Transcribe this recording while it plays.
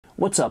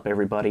What's up,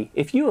 everybody?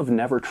 If you have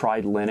never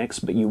tried Linux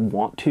but you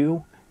want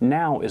to,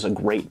 now is a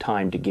great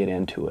time to get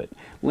into it.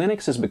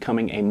 Linux is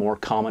becoming a more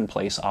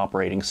commonplace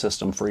operating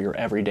system for your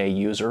everyday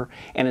user,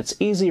 and it's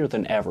easier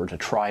than ever to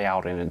try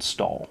out and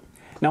install.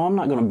 Now, I'm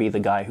not going to be the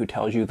guy who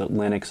tells you that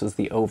Linux is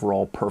the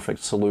overall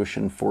perfect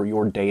solution for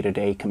your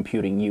day-to-day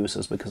computing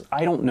uses, because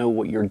I don't know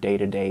what your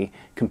day-to-day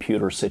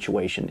computer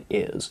situation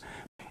is.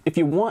 If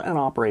you want an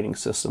operating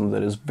system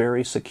that is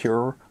very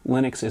secure,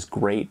 Linux is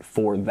great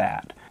for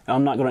that. Now,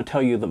 I'm not going to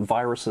tell you that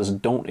viruses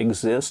don't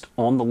exist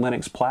on the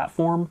Linux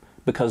platform,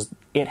 because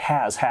it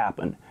has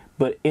happened,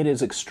 but it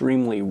is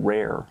extremely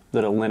rare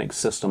that a Linux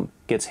system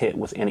gets hit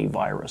with any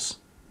virus.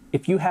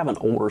 If you have an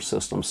older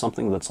system,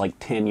 something that's like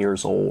 10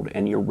 years old,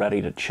 and you're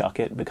ready to chuck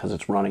it because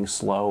it's running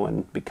slow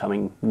and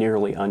becoming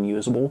nearly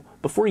unusable,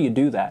 before you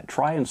do that,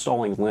 try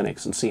installing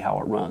Linux and see how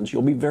it runs.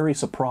 You'll be very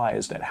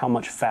surprised at how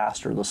much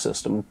faster the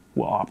system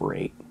will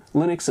operate.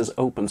 Linux is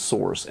open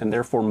source, and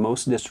therefore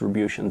most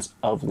distributions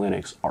of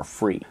Linux are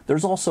free.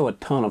 There's also a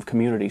ton of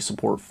community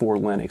support for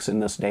Linux in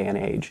this day and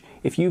age.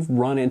 If you've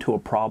run into a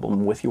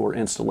problem with your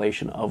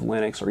installation of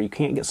Linux, or you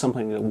can't get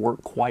something to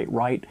work quite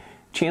right,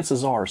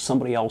 chances are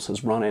somebody else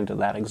has run into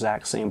that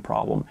exact same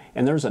problem,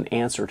 and there's an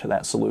answer to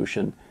that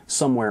solution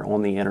somewhere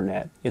on the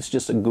internet. It's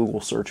just a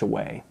Google search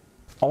away.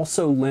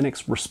 Also,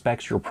 Linux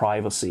respects your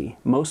privacy.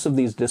 Most of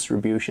these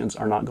distributions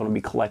are not going to be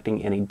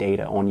collecting any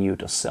data on you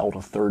to sell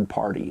to third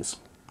parties.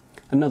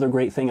 Another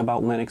great thing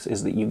about Linux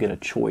is that you get a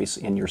choice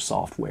in your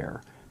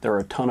software. There are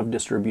a ton of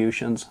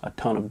distributions, a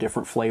ton of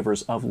different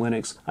flavors of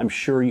Linux. I'm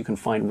sure you can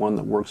find one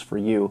that works for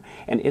you,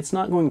 and it's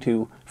not going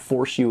to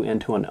force you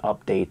into an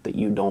update that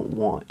you don't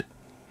want.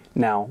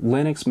 Now,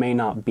 Linux may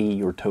not be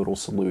your total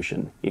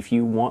solution. If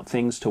you want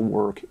things to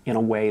work in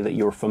a way that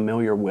you're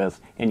familiar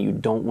with and you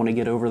don't want to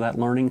get over that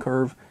learning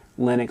curve,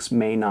 Linux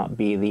may not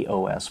be the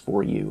OS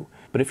for you.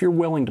 But if you're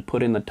willing to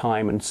put in the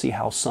time and see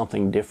how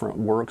something different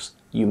works,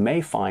 you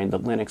may find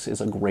that Linux is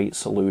a great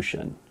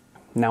solution.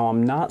 Now,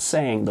 I'm not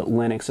saying that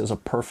Linux is a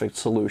perfect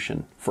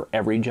solution for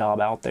every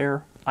job out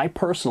there. I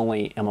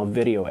personally am a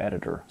video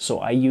editor, so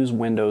I use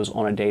Windows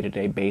on a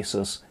day-to-day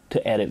basis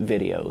to edit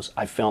videos.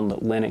 I found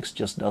that Linux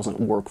just doesn't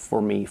work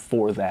for me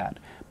for that.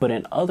 But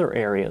in other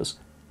areas,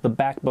 the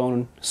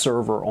backbone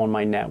server on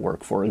my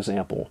network, for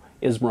example,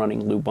 is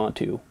running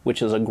Ubuntu,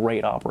 which is a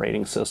great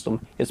operating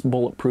system. It's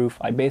bulletproof.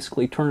 I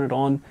basically turn it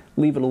on,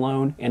 leave it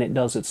alone, and it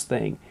does its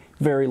thing.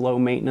 Very low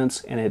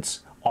maintenance, and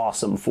it's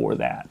awesome for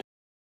that.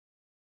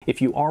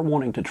 If you are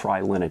wanting to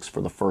try Linux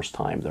for the first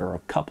time, there are a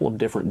couple of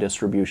different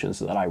distributions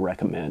that I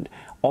recommend.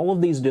 All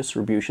of these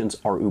distributions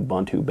are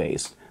Ubuntu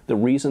based. The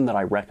reason that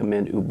I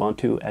recommend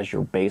Ubuntu as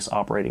your base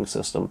operating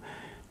system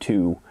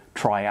to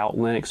try out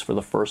Linux for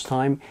the first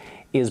time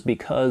is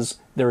because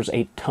there's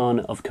a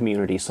ton of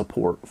community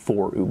support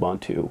for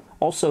Ubuntu.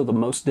 Also, the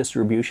most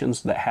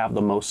distributions that have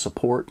the most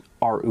support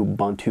are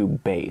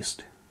Ubuntu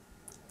based.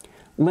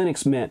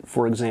 Linux Mint,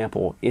 for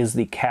example, is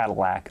the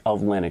Cadillac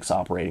of Linux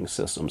operating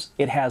systems.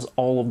 It has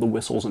all of the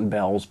whistles and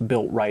bells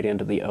built right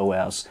into the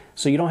OS,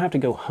 so you don't have to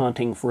go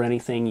hunting for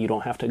anything, you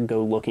don't have to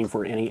go looking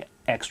for any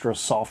extra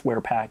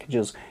software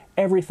packages.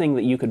 Everything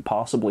that you could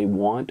possibly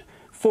want,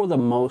 for the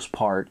most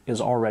part, is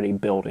already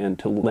built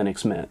into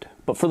Linux Mint.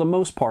 But for the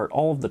most part,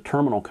 all of the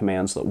terminal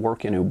commands that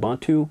work in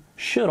Ubuntu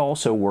should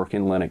also work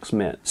in Linux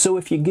Mint. So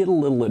if you get a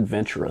little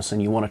adventurous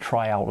and you want to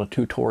try out a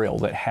tutorial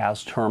that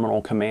has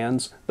terminal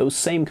commands, those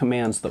same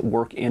commands that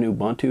work in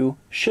Ubuntu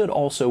should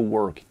also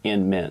work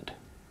in Mint.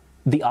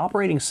 The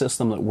operating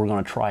system that we're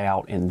going to try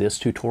out in this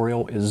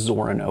tutorial is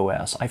Zorin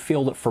OS. I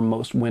feel that for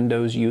most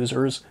Windows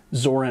users,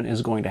 Zorin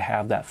is going to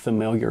have that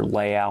familiar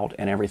layout,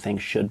 and everything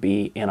should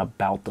be in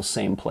about the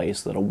same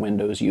place that a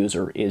Windows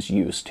user is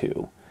used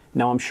to.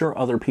 Now, I'm sure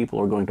other people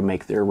are going to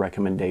make their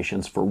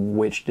recommendations for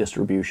which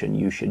distribution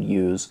you should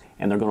use,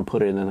 and they're going to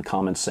put it in the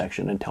comments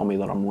section and tell me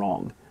that I'm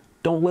wrong.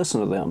 Don't listen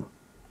to them.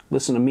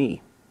 Listen to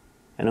me,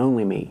 and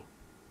only me,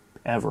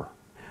 ever.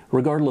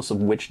 Regardless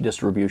of which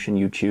distribution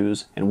you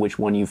choose and which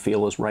one you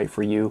feel is right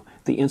for you,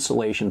 the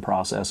installation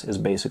process is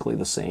basically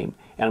the same.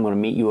 And I'm going to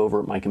meet you over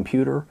at my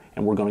computer,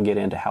 and we're going to get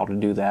into how to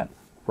do that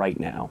right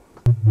now.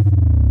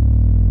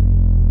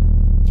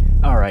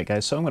 Alright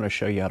guys, so I'm going to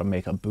show you how to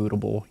make a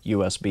bootable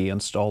USB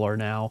installer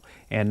now,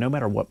 and no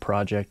matter what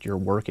project you're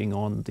working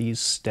on, these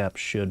steps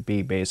should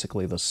be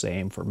basically the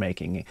same for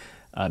making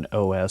an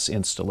OS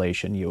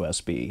installation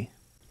USB.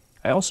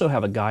 I also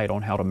have a guide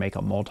on how to make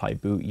a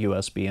multi-boot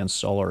USB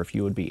installer if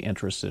you would be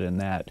interested in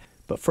that,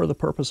 but for the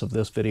purpose of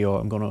this video,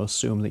 I'm going to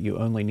assume that you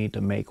only need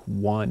to make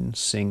one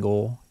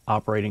single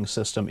operating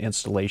system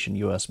installation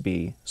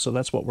USB, so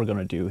that's what we're going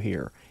to do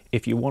here.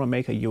 If you want to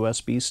make a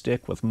USB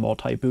stick with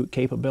multi-boot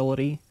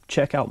capability,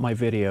 check out my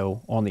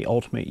video on the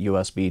Ultimate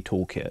USB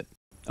Toolkit.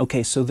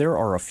 Okay, so there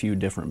are a few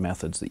different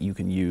methods that you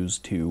can use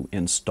to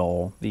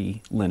install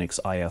the Linux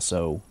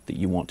ISO that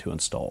you want to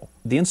install.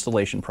 The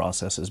installation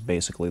process is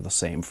basically the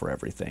same for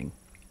everything.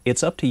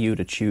 It's up to you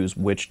to choose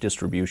which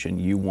distribution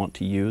you want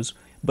to use,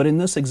 but in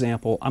this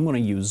example, I'm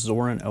going to use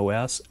Zorin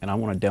OS, and I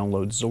want to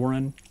download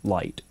Zorin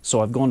Lite.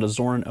 So I've gone to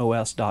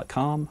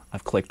zorinos.com,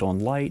 I've clicked on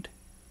Lite,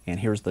 and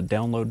here's the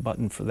download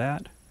button for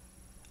that.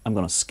 I'm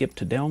going to skip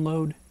to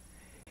download.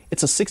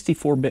 It's a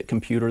 64-bit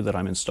computer that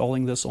I'm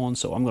installing this on,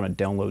 so I'm going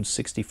to download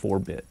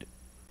 64-bit.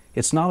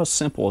 It's not as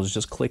simple as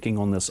just clicking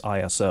on this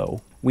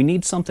ISO. We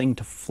need something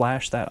to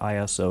flash that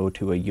ISO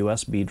to a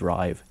USB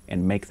drive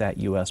and make that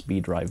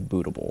USB drive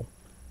bootable.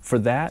 For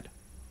that,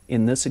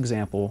 in this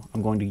example,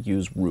 I'm going to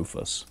use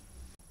Rufus.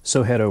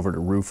 So head over to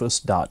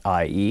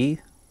rufus.ie,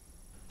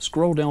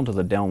 scroll down to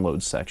the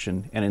download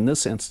section, and in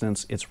this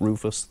instance, it's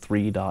Rufus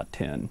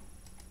 3.10.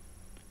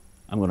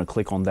 I'm going to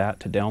click on that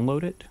to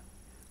download it.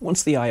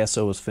 Once the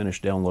ISO is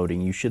finished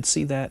downloading, you should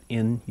see that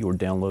in your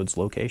downloads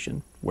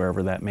location,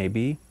 wherever that may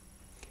be.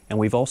 And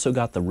we've also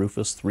got the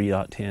Rufus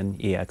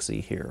 3.10 exe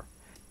here.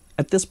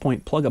 At this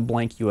point, plug a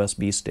blank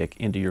USB stick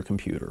into your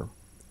computer.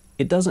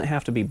 It doesn't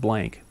have to be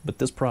blank, but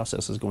this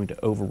process is going to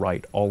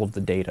overwrite all of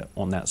the data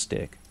on that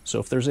stick. So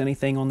if there's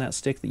anything on that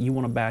stick that you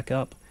want to back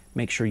up,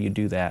 make sure you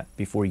do that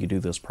before you do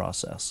this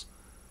process.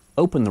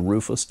 Open the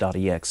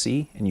rufus.exe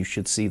and you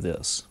should see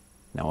this.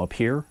 Now up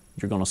here,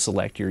 you're going to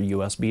select your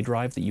USB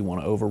drive that you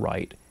want to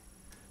overwrite.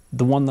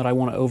 The one that I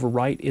want to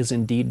overwrite is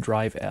indeed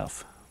drive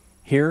F.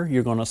 Here,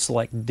 you're going to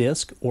select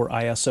disk or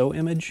ISO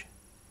image.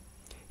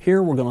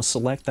 Here, we're going to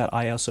select that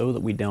ISO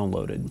that we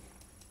downloaded.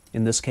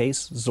 In this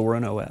case,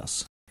 Zorin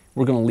OS.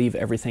 We're going to leave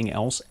everything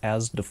else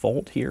as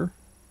default here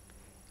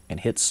and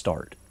hit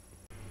start.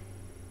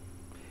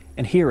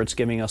 And here it's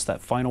giving us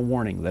that final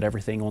warning that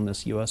everything on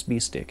this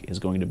USB stick is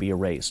going to be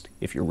erased.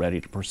 If you're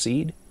ready to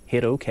proceed,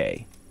 hit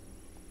OK.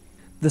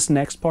 This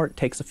next part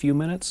takes a few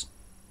minutes.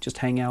 Just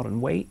hang out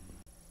and wait.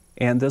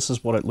 And this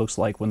is what it looks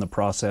like when the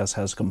process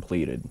has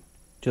completed.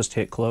 Just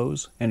hit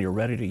close and you're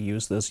ready to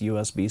use this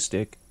USB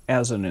stick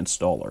as an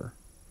installer.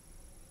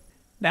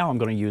 Now I'm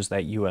going to use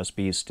that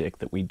USB stick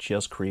that we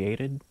just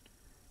created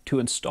to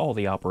install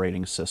the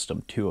operating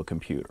system to a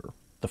computer.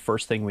 The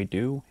first thing we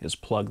do is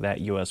plug that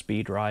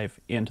USB drive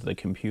into the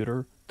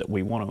computer that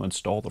we want to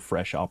install the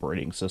fresh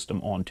operating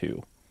system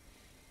onto.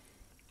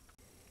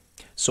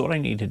 So what I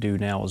need to do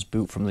now is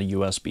boot from the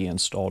USB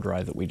install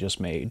drive that we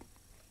just made.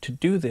 To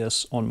do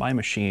this on my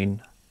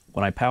machine,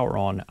 when I power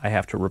on, I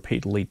have to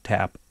repeatedly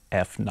tap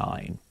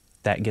F9.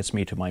 That gets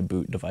me to my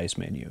boot device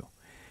menu.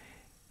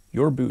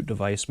 Your boot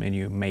device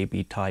menu may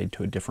be tied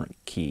to a different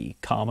key.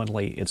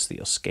 Commonly, it's the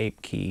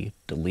escape key,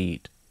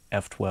 delete,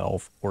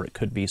 F12, or it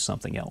could be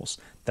something else.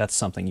 That's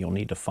something you'll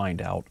need to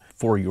find out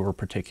for your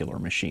particular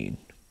machine.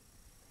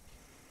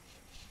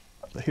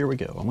 But here we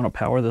go. I'm going to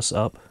power this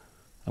up.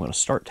 I'm going to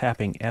start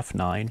tapping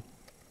F9.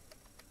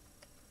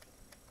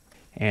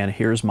 And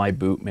here's my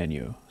boot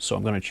menu. So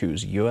I'm going to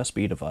choose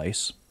USB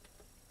device.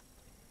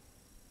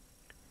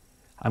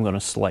 I'm going to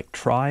select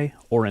try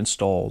or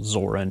install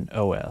Zorin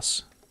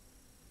OS.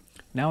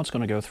 Now it's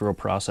going to go through a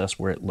process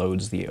where it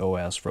loads the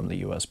OS from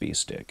the USB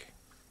stick.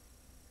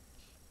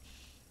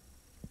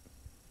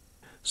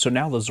 So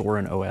now the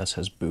Zorin OS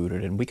has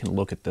booted and we can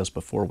look at this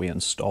before we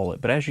install it.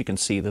 But as you can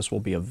see, this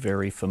will be a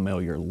very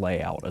familiar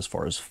layout as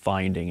far as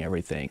finding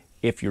everything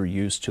if you're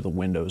used to the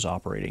Windows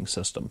operating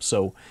system.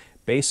 So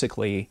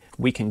basically,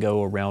 we can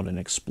go around and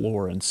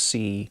explore and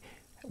see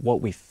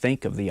what we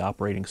think of the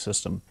operating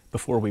system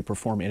before we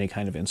perform any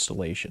kind of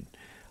installation.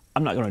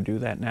 I'm not going to do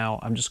that now.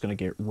 I'm just going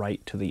to get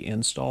right to the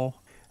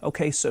install.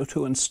 Okay, so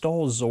to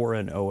install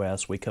Zorin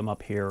OS, we come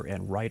up here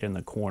and right in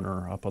the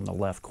corner, up on the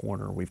left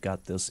corner, we've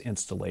got this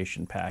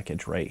installation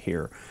package right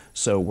here.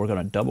 So we're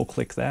going to double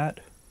click that.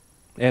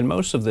 And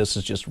most of this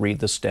is just read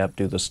the step,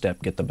 do the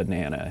step, get the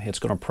banana. It's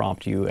going to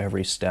prompt you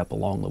every step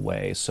along the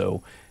way.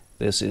 So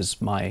this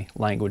is my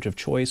language of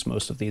choice.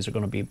 Most of these are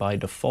going to be by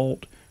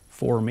default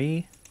for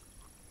me.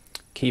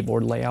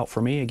 Keyboard layout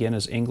for me, again,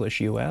 is English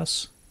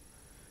US.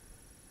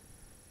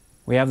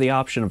 We have the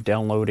option of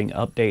downloading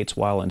updates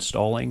while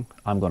installing.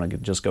 I'm going to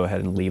just go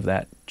ahead and leave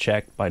that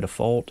checked by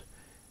default.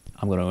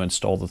 I'm going to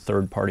install the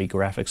third-party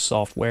graphics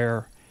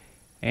software,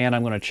 and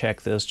I'm going to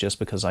check this just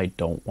because I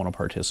don't want to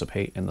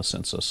participate in the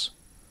census.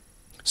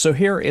 So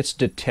here it's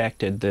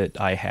detected that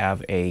I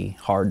have a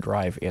hard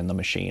drive in the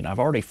machine. I've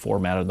already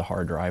formatted the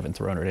hard drive and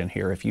thrown it in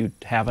here. If you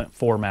haven't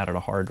formatted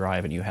a hard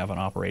drive and you have an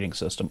operating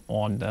system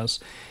on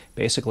this,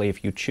 basically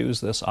if you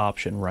choose this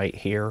option right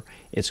here,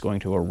 it's going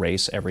to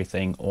erase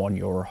everything on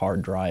your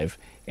hard drive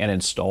and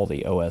install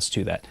the OS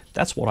to that.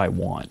 That's what I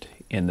want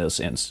in this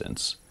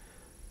instance.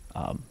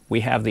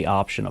 We have the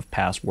option of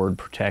password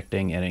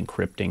protecting and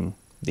encrypting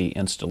the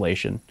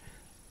installation.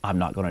 I'm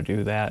not going to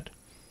do that.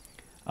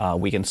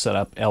 We can set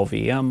up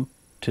LVM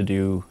to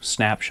do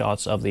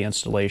snapshots of the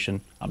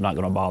installation. I'm not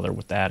going to bother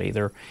with that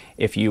either.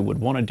 If you would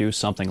want to do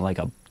something like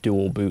a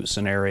dual boot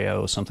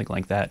scenario, something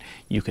like that,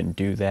 you can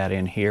do that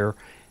in here.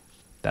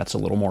 That's a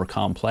little more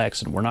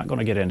complex and we're not going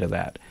to get into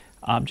that.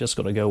 I'm just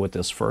going to go with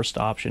this first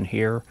option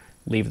here,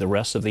 leave the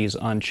rest of these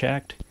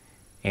unchecked,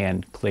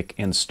 and click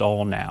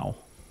Install Now.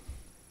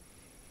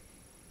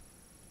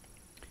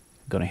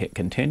 I'm going to hit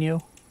Continue.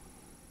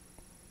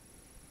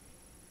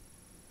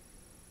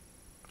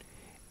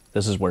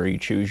 This is where you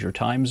choose your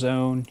time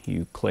zone.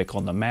 You click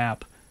on the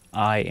map.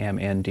 I am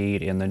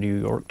indeed in the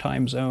New York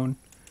time zone.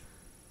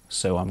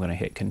 So I'm going to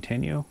hit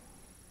Continue.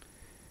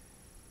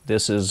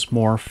 This is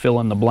more fill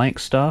in the blank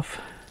stuff.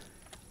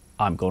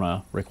 I'm going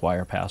to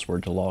require a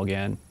password to log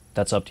in.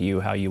 That's up to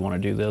you how you want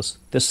to do this.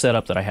 This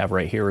setup that I have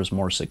right here is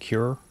more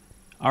secure.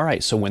 All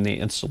right, so when the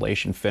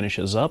installation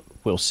finishes up,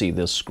 we'll see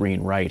this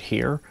screen right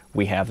here.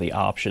 We have the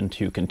option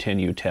to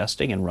continue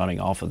testing and running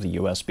off of the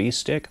USB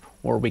stick,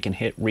 or we can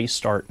hit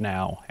restart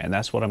now, and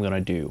that's what I'm going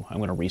to do. I'm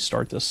going to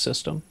restart this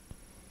system.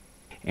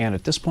 And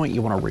at this point,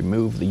 you want to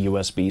remove the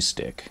USB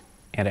stick.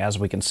 And as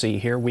we can see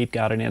here, we've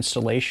got an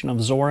installation of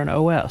Zorin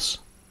OS.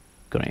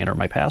 Going to enter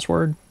my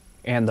password.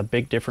 And the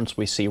big difference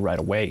we see right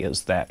away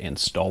is that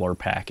installer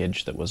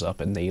package that was up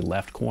in the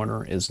left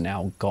corner is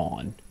now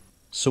gone.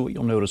 So what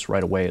you'll notice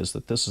right away is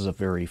that this is a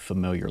very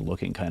familiar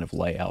looking kind of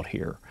layout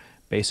here.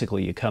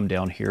 Basically, you come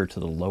down here to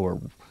the lower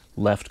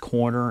left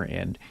corner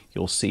and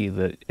you'll see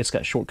that it's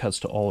got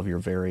shortcuts to all of your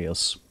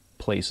various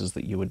places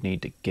that you would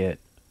need to get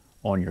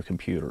on your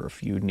computer.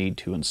 If you need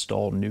to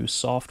install new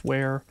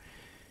software,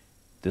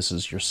 this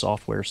is your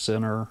software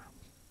center.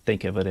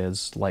 Think of it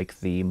as like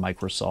the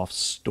Microsoft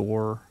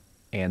Store,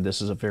 and this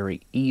is a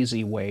very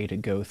easy way to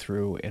go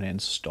through and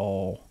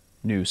install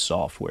new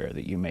software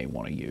that you may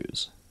want to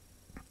use.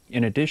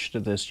 In addition to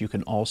this, you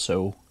can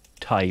also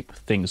type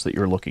things that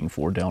you're looking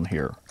for down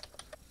here.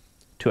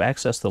 To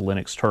access the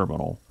Linux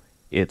terminal,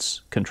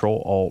 it's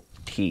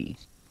Control-Alt-T.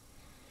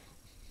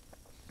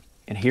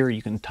 And here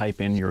you can type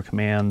in your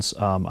commands.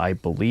 I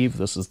believe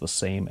this is the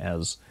same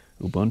as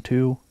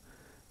Ubuntu.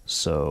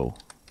 So,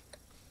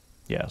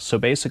 yeah, so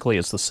basically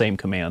it's the same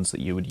commands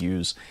that you would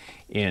use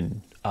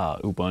in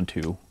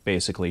Ubuntu,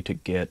 basically to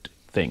get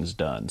things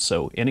done.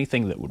 So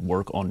anything that would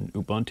work on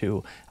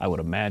Ubuntu, I would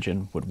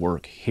imagine would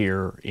work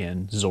here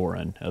in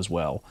Zorin as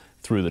well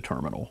through the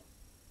terminal.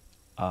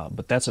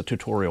 But that's a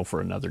tutorial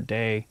for another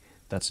day.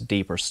 That's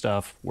deeper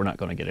stuff. We're not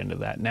going to get into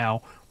that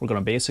now. We're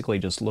going to basically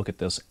just look at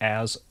this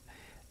as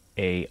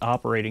an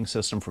operating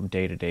system from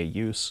day-to-day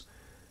use.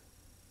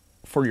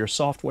 For your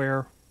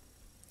software,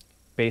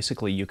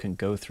 basically you can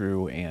go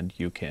through and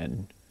you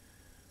can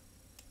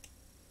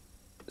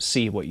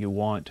see what you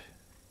want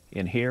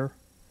in here.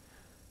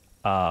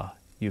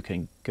 You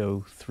can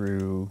go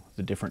through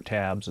the different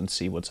tabs and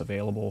see what's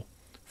available.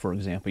 For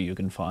example, you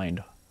can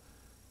find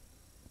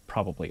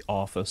probably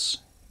Office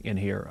in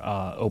here,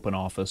 Open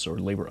Office or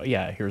Libre.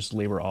 Yeah, here's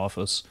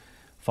LibreOffice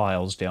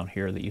files down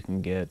here that you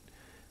can get.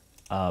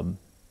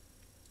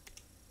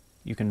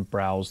 You can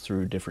browse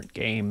through different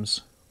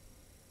games.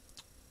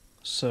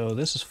 So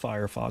this is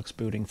Firefox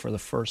booting for the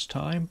first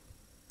time.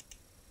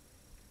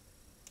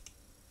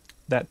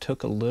 That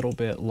took a little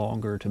bit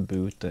longer to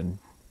boot than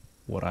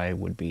what I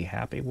would be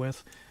happy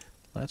with.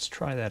 Let's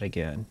try that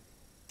again.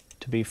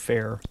 To be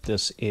fair,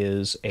 this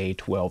is a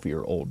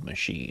 12-year-old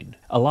machine.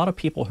 A lot of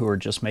people who are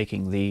just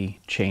making the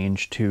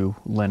change to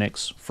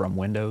Linux from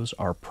Windows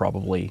are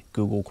probably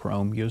Google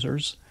Chrome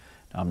users.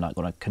 I'm not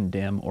going to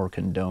condemn or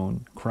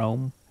condone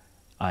Chrome.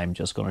 I'm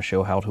just going to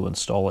show how to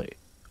install it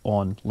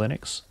on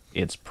Linux.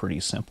 It's pretty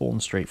simple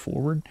and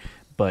straightforward,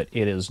 but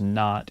it is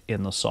not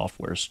in the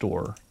software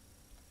store.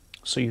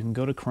 So you can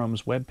go to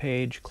Chrome's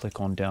webpage,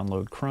 click on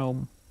Download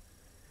Chrome.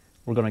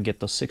 We're going to get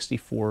the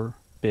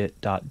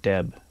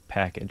 64bit.deb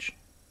package.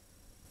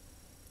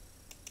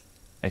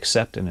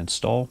 Accept and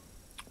install.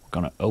 We're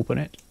going to open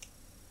it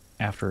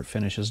after it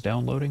finishes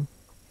downloading,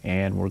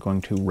 and we're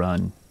going to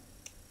run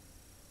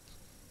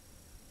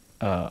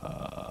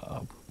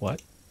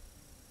what?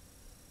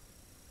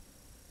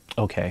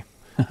 Okay.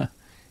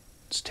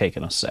 It's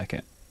taken a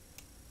second.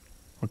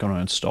 We're going to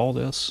install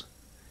this.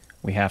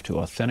 We have to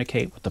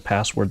authenticate with the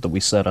password that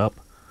we set up.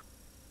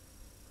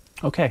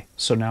 Okay,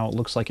 so now it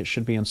looks like it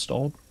should be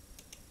installed.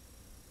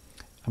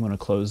 I'm going to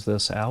close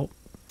this out.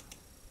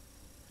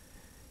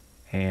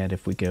 And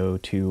if we go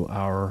to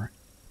our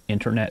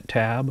Internet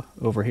tab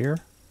over here,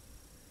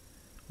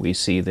 we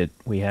see that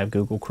we have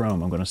Google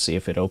Chrome. I'm going to see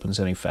if it opens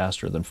any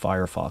faster than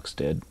Firefox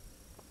did.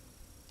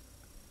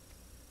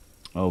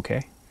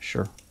 Okay,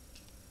 sure.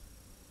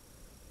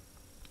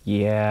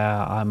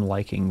 Yeah, I'm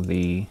liking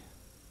the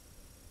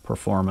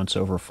performance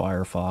over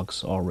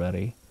Firefox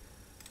already.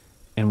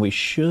 And we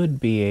should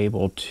be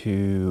able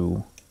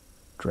to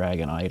drag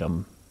an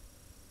item.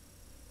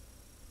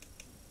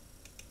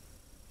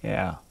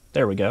 Yeah,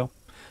 there we go.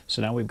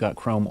 So now we've got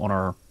Chrome on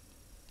our,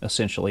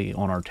 essentially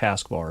on our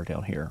taskbar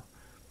down here.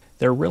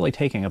 They're really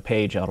taking a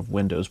page out of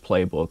Windows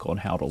Playbook on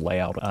how to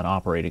lay out an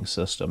operating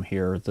system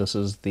here. This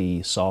is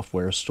the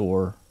software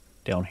store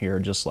down here,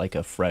 just like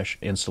a fresh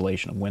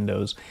installation of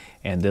Windows.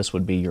 And this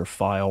would be your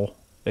file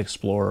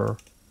explorer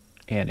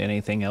and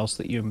anything else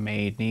that you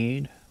may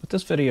need. But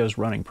this video is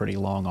running pretty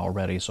long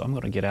already, so I'm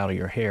going to get out of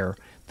your hair.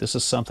 This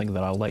is something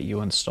that I'll let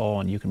you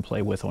install and you can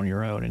play with on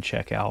your own and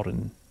check out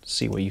and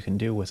see what you can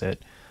do with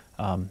it.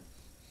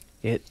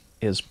 It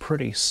is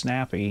pretty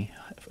snappy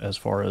as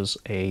far as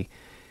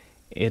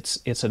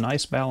it's a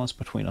nice balance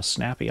between a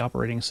snappy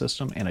operating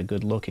system and a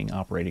good looking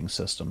operating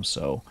system.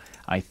 So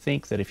I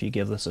think that if you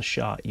give this a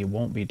shot, you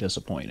won't be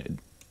disappointed.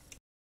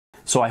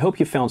 So I hope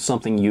you found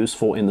something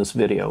useful in this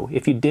video.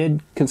 If you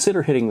did,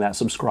 consider hitting that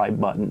subscribe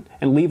button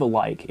and leave a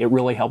like. It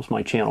really helps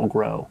my channel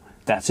grow.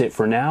 That's it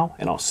for now,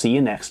 and I'll see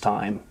you next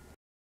time.